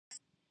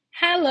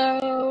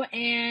Hello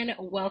and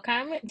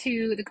welcome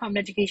to the Common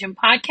Education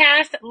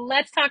Podcast.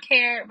 Let's talk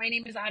hair. My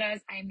name is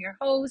Aras. I am your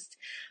host.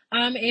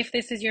 If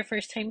this is your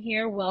first time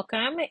here,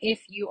 welcome.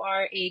 If you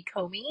are a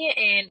Comey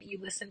and you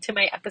listen to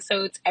my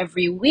episodes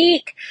every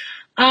week,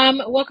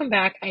 welcome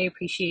back. I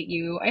appreciate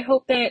you. I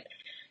hope that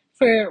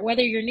for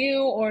whether you're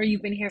new or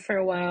you've been here for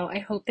a while, I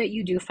hope that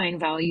you do find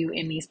value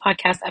in these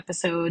podcast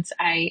episodes.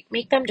 I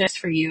make them just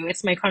for you.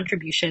 It's my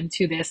contribution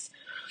to this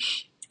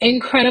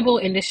incredible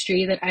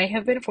industry that I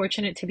have been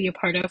fortunate to be a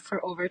part of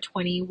for over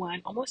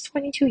 21, almost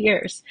 22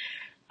 years.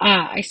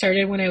 I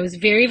started when I was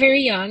very, very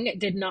young.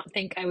 Did not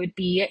think I would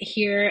be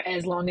here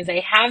as long as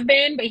I have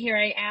been, but here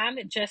I am,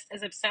 just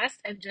as obsessed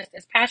and just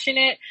as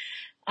passionate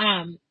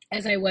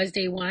as I was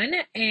day one.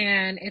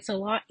 And it's a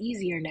lot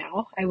easier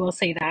now, I will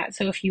say that.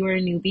 So if you are a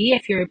newbie,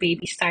 if you're a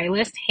baby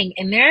stylist, hang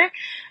in there.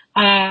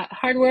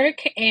 Hard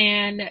work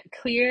and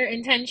clear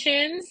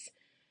intentions,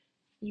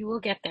 you will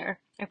get there.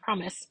 I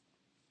promise.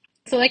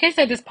 So, like I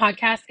said, this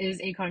podcast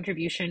is a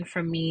contribution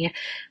from me.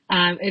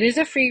 It is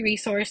a free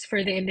resource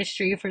for the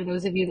industry for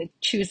those of you that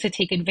choose to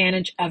take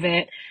advantage of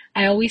it.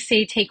 I always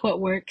say take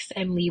what works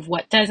and leave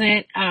what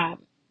doesn't.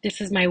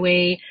 This is my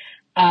way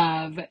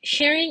of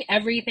sharing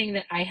everything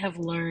that I have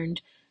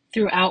learned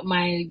throughout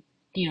my,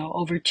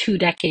 over 2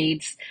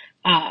 decades,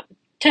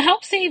 to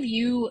help save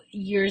you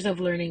years of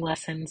learning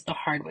lessons the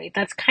hard way.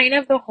 That's kind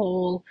of the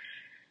whole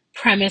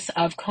premise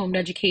of Combed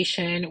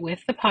Education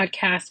with the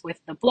podcast,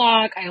 with the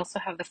blog. I also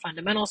have the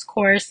fundamentals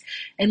course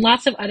and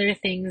lots of other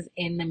things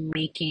in the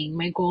making.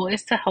 My goal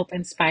is to help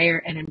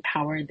inspire and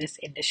empower this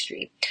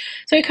industry.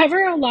 So I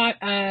cover a lot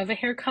of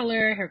hair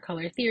color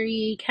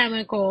theory,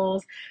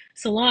 chemicals,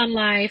 salon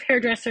life,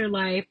 hairdresser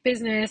life,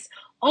 business,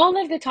 all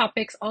of the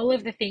topics, all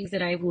of the things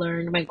that I've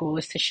learned. My goal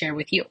is to share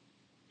with you.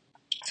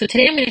 So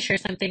today I'm going to share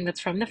something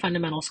that's from the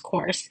fundamentals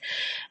course,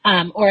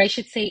 or I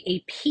should say a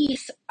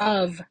piece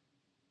of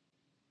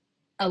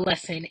a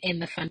lesson in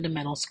the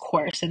fundamentals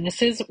course, and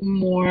this is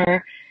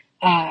more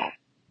hair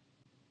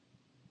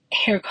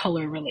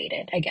color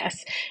related, I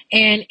guess,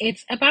 and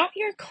it's about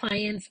your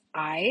client's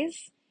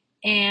eyes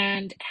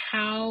and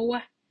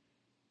how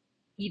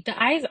the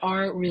eyes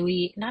are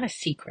really not a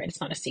secret. It's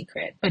not a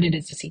secret, but it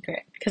is a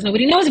secret because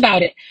nobody knows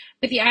about it.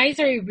 But the eyes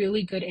are a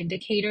really good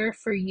indicator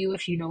for you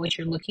if you know what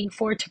you're looking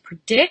for to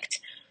predict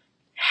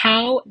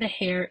how the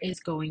hair is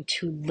going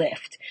to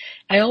lift.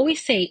 I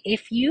always say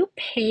if you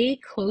pay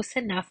close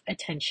enough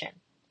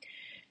attention,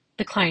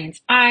 the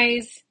client's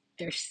eyes,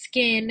 their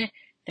skin,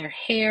 their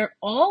hair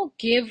all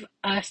give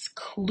us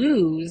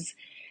clues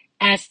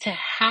as to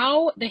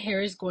how the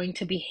hair is going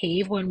to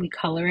behave when we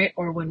color it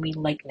or when we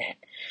lighten it.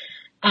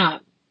 And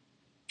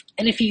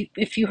if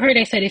you heard,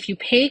 I said if you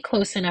pay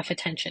close enough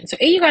attention. So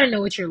A, you got to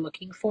know what you're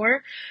looking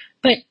for,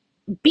 but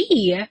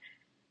B,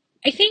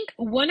 I think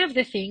one of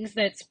the things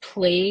that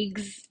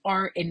plagues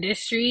our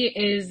industry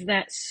is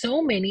that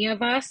so many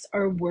of us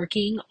are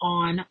working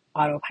on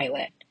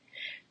autopilot.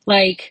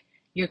 Like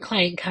your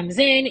client comes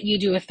in, you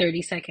do a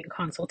 30-second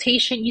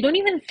consultation, you don't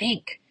even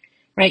think,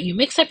 right? You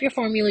mix up your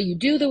formula, you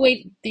do the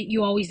way that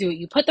you always do it.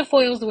 You put the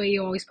foils the way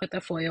you always put the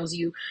foils.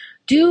 You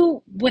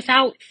do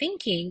without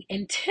thinking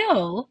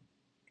until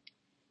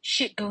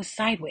shit goes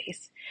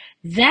sideways.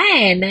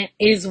 Then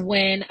is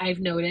when I've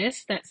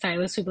noticed that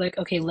stylists will be like,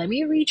 okay, let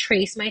me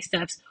retrace my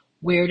steps.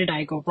 Where did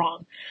I go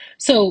wrong?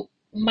 So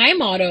my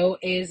motto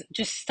is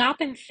just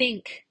stop and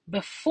think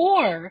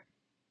before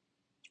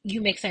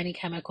you mix any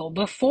chemical,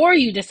 before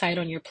you decide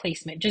on your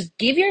placement. Just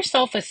give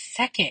yourself a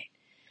second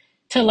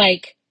to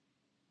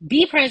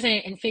be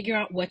present and figure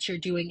out what you're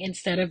doing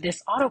instead of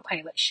this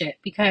autopilot shit.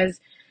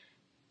 Because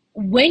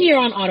when you're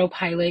on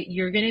autopilot,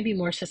 you're going to be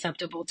more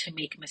susceptible to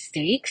make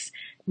mistakes.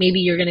 Maybe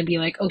you're going to be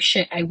like, oh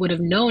shit, I would have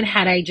known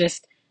had I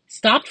just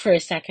stopped for a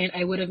second.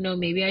 I would have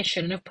known maybe I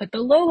shouldn't have put the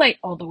low light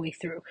all the way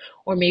through.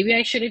 Or maybe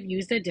I should have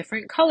used a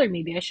different color.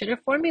 Maybe I should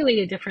have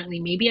formulated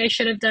differently. Maybe I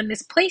should have done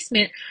this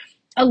placement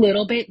a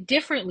little bit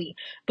differently.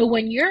 But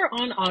when you're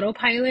on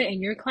autopilot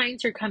and your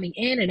clients are coming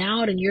in and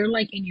out and you're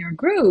in your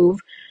groove,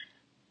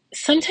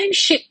 sometimes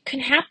shit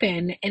can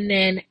happen. And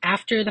then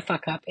after the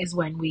fuck up is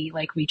when we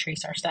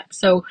retrace our steps.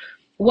 So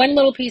one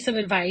little piece of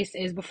advice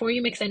is before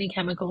you mix any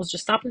chemicals,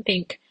 just stop and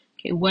think,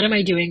 okay, what am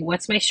I doing?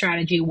 What's my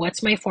strategy?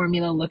 What's my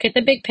formula? Look at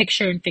the big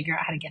picture and figure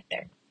out how to get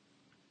there.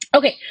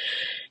 Okay.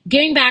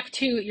 Getting back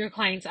to your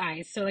client's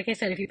eyes. So like I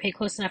said, if you pay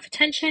close enough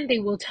attention, they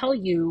will tell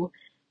you,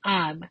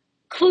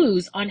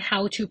 clues on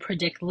how to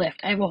predict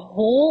lift. I have a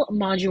whole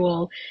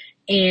module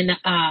in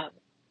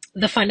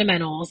the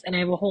fundamentals, and I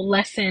have a whole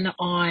lesson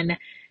on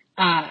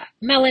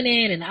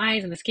melanin and the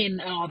eyes and the skin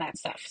and all that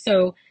stuff.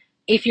 So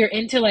if you're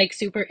into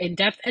super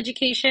in-depth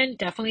education,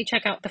 definitely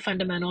check out the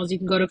fundamentals. You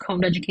can go to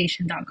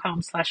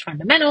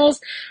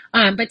combededucation.com/fundamentals.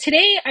 But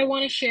today I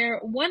want to share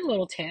one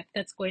little tip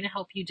that's going to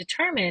help you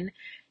determine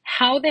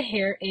how the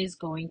hair is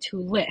going to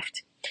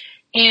lift.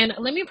 And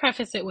let me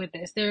preface it with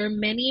this. There are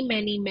many,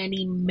 many,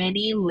 many,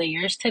 many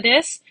layers to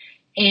this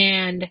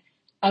and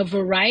a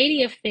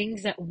variety of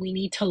things that we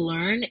need to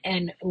learn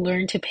and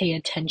learn to pay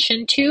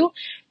attention to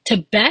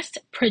to best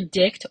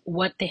predict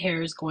what the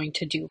hair is going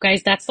to do.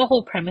 Guys, that's the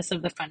whole premise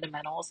of the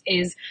fundamentals,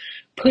 is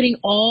putting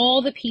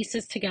all the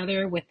pieces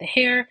together with the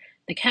hair,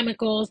 the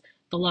chemicals,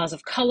 the laws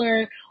of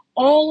color,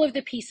 all of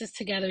the pieces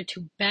together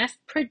to best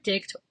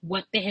predict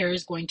what the hair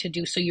is going to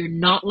do. So you're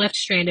not left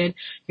stranded.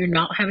 You're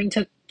not having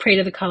to pray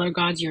to the color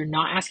gods. You're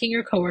not asking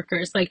your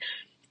coworkers, like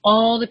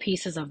all the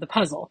pieces of the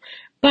puzzle.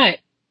 But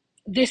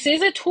this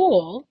is a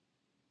tool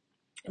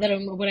what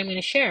I'm going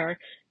to share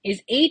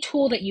is a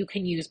tool that you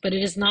can use, but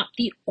it is not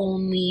the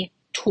only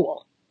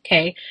tool.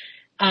 Okay.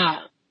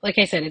 Like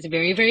I said, it's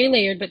very, very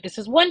layered, but this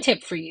is one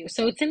tip for you.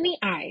 So it's in the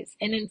eyes,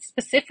 and then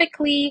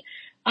specifically,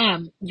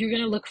 you're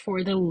going to look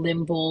for the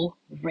limbal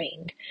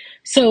ring.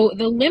 So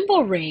the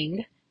limbal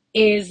ring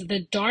is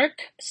the dark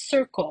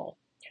circle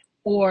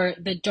or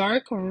the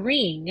dark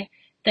ring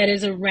that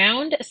is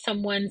around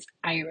someone's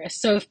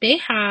iris. So if they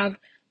have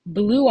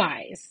blue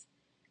eyes,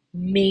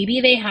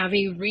 maybe they have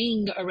a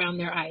ring around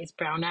their eyes,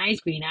 brown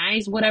eyes, green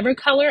eyes, whatever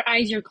color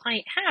eyes your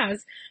client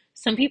has.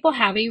 Some people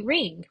have a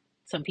ring,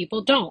 some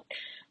people don't.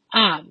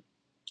 Um,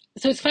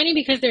 so it's funny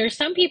because there are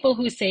some people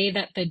who say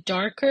that the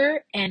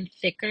darker and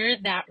thicker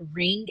that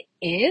ring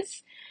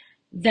is,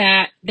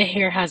 that the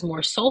hair has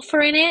more sulfur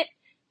in it,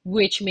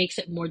 which makes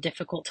it more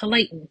difficult to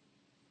lighten.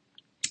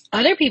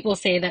 Other people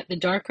say that the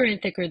darker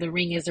and thicker the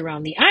ring is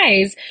around the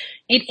eyes,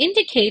 it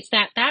indicates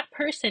that that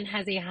person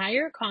has a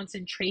higher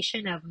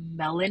concentration of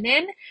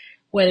melanin,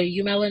 whether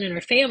eumelanin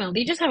or pheomelanin,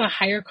 they just have a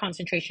higher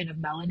concentration of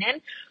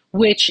melanin,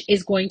 which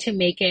is going to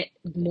make it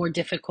more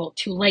difficult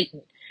to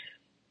lighten.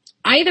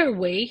 Either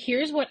way,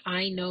 here's what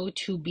I know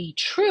to be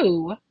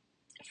true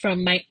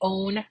from my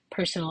own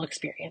personal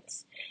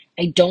experience.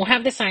 I don't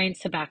have the science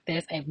to back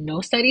this. I have no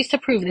studies to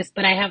prove this,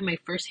 but I have my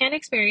firsthand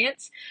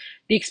experience,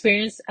 the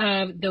experience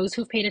of those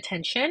who've paid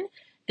attention,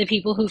 the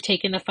people who've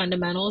taken the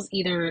fundamentals,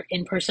 either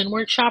in-person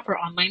workshop or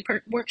online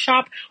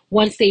workshop.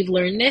 Once they've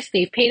learned this,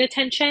 they've paid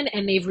attention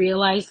and they've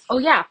realized, oh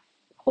yeah,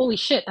 holy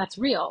shit, that's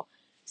real.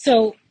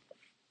 So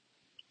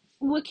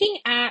looking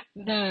at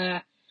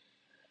the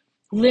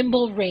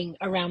limbal ring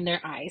around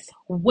their eyes,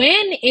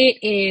 when it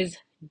is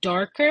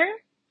darker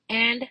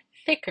and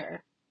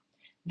thicker,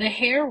 the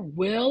hair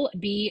will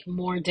be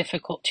more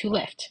difficult to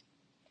lift.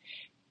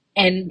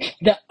 And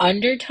the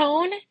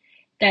undertone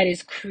that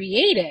is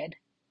created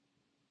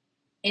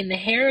in the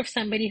hair of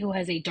somebody who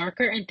has a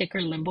darker and thicker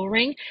limbal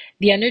ring,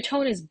 the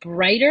undertone is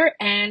brighter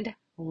and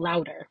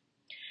louder.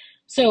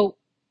 So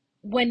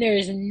when there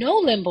is no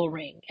limbal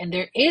ring and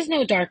there is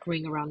no dark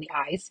ring around the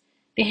eyes,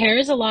 the hair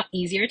is a lot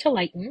easier to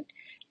lighten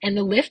and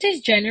the lift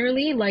is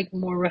generally like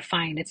more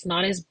refined. It's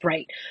not as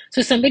bright.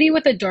 So somebody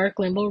with a dark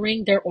limbal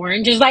ring, their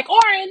orange is like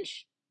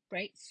orange,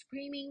 right?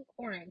 Screaming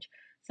orange.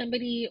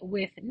 Somebody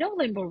with no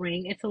limbal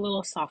ring, it's a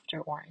little softer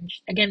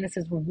orange. Again, this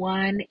is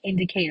one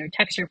indicator.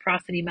 Texture,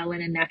 porosity,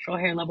 melanin, natural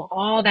hair level,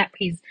 all that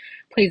plays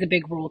a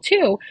big role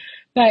too.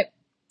 But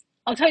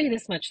I'll tell you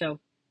this much though.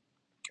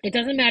 It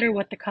doesn't matter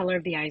what the color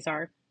of the eyes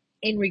are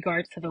in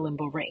regards to the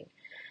limbal ring.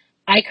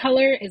 Eye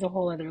color is a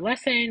whole other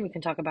lesson. We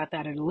can talk about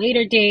that at a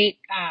later date.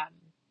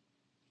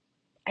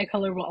 Eye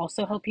color will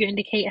also help you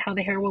indicate how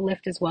the hair will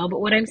lift as well.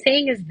 But what I'm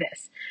saying is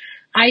this.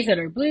 Eyes that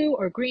are blue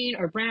or green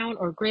or brown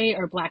or gray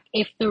or black,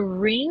 if the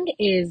ring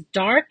is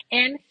dark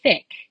and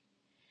thick,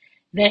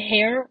 the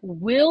hair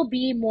will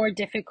be more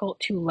difficult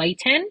to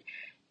lighten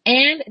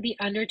and the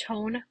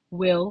undertone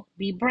will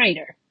be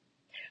brighter.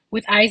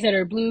 With eyes that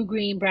are blue,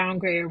 green, brown,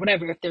 gray, or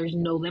whatever, if there's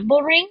no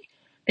limbal ring,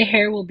 the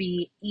hair will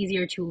be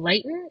easier to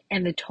lighten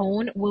and the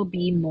tone will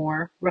be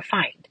more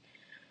refined.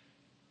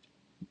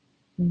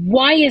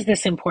 Why is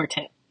this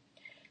important?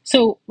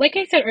 So, like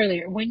I said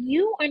earlier, when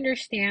you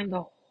understand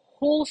the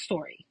whole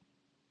story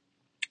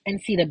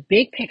and see the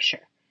big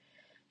picture,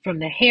 from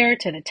the hair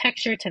to the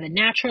texture to the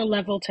natural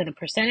level to the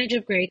percentage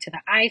of gray to the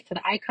eyes to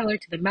the eye color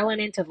to the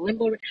melanin to the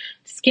limbal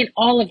skin,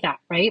 all of that,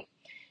 right?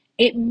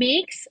 It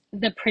makes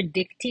the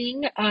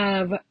predicting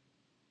of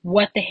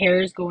what the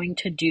hair is going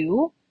to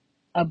do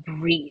a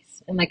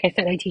breeze. And like I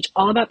said, I teach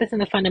all about this in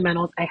the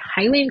fundamentals. I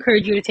highly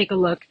encourage you to take a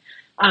look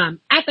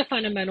at the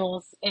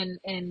fundamentals. And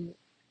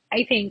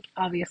I think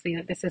obviously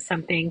that this is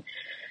something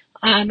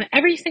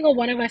every single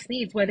one of us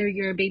needs, whether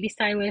you're a baby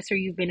stylist or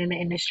you've been in the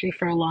industry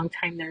for a long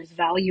time, there's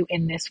value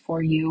in this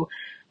for you.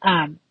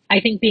 I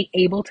think being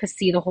able to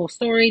see the whole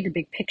story, the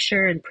big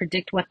picture, and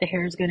predict what the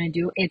hair is going to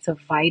do, it's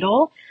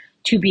vital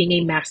to being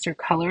a master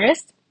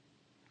colorist.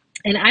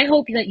 And I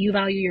hope that you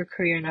value your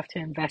career enough to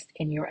invest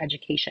in your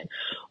education,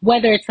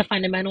 whether it's the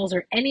fundamentals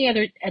or any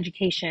other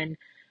education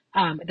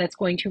that's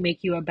going to make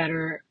you a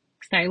better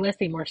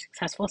stylist, a more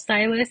successful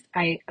stylist.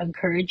 I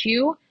encourage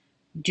you,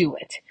 do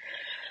it.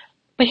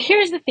 But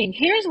here's the thing.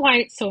 Here's why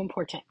it's so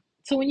important.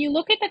 So when you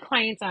look at the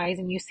client's eyes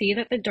and you see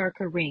that the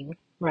darker ring,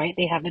 right,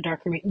 they have the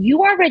darker ring,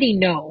 you already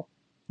know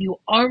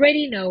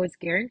it's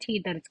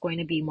guaranteed that it's going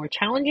to be more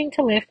challenging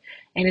to lift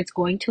and it's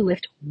going to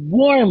lift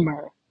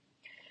warmer.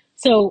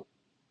 So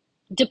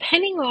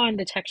depending on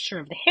the texture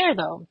of the hair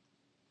though,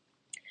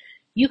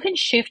 you can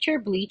shift your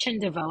bleach and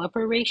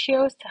developer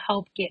ratios to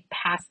help get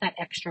past that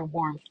extra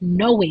warmth,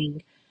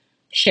 knowing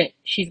shit,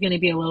 she's going to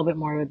be a little bit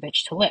more of a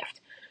bitch to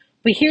lift.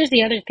 But here's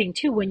the other thing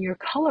too, when you're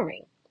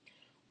coloring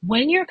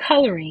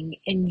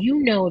and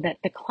you know that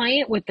the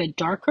client with the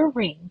darker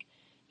ring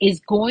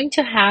is going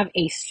to have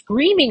a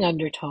screaming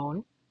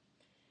undertone,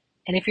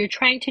 and if you're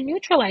trying to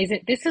neutralize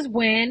it, this is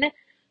when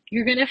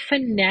you're going to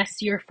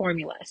finesse your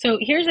formula. So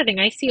here's the thing,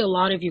 I see a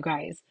lot of you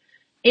guys.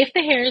 If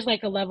the hair is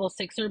like a level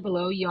 6 or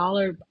below, y'all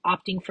are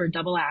opting for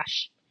double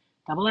ash.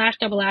 Double ash,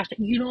 double ash.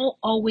 You don't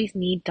always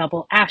need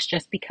double ash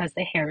just because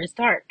the hair is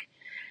dark.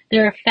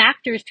 There are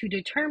factors to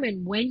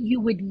determine when you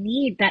would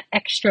need that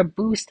extra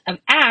boost of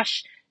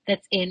ash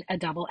that's in a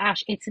double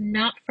ash. It's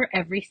not for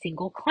every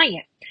single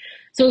client.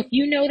 So if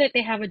you know that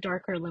they have a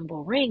darker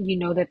limbal ring, you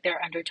know that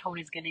their undertone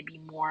is going to be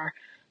more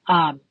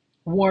um,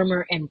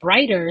 warmer and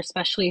brighter,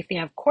 especially if they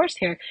have coarse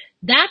hair.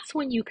 That's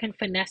when you can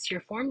finesse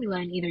your formula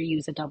and either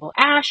use a double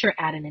ash or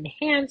add an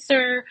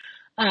enhancer.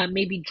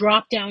 Maybe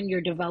drop down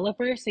your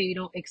developer so you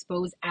don't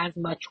expose as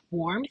much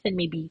warmth, and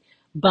maybe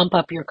bump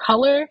up your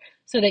color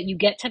so that you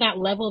get to that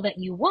level that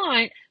you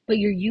want, but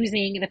you're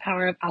using the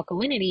power of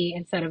alkalinity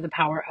instead of the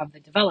power of the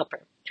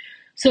developer.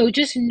 So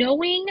just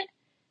knowing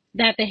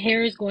that the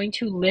hair is going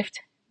to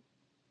lift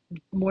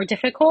more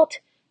difficult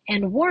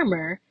and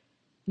warmer,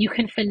 you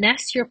can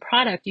finesse your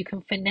product, you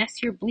can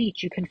finesse your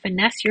bleach, you can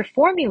finesse your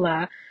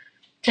formula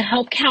to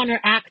help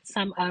counteract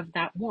some of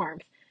that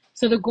warmth.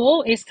 So the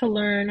goal is to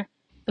learn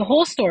the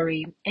whole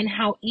story and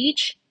how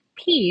each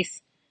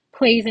piece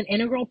plays an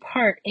integral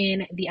part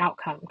in the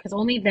outcome, because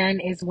only then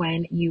is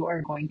when you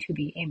are going to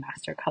be a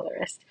master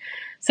colorist.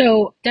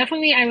 So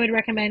definitely I would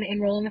recommend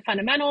enroll in the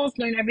fundamentals,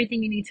 learn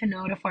everything you need to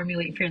know to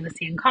formulate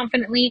fearlessly and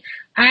confidently.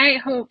 I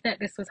hope that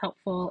this was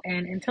helpful,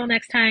 and until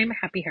next time,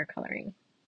 happy hair coloring.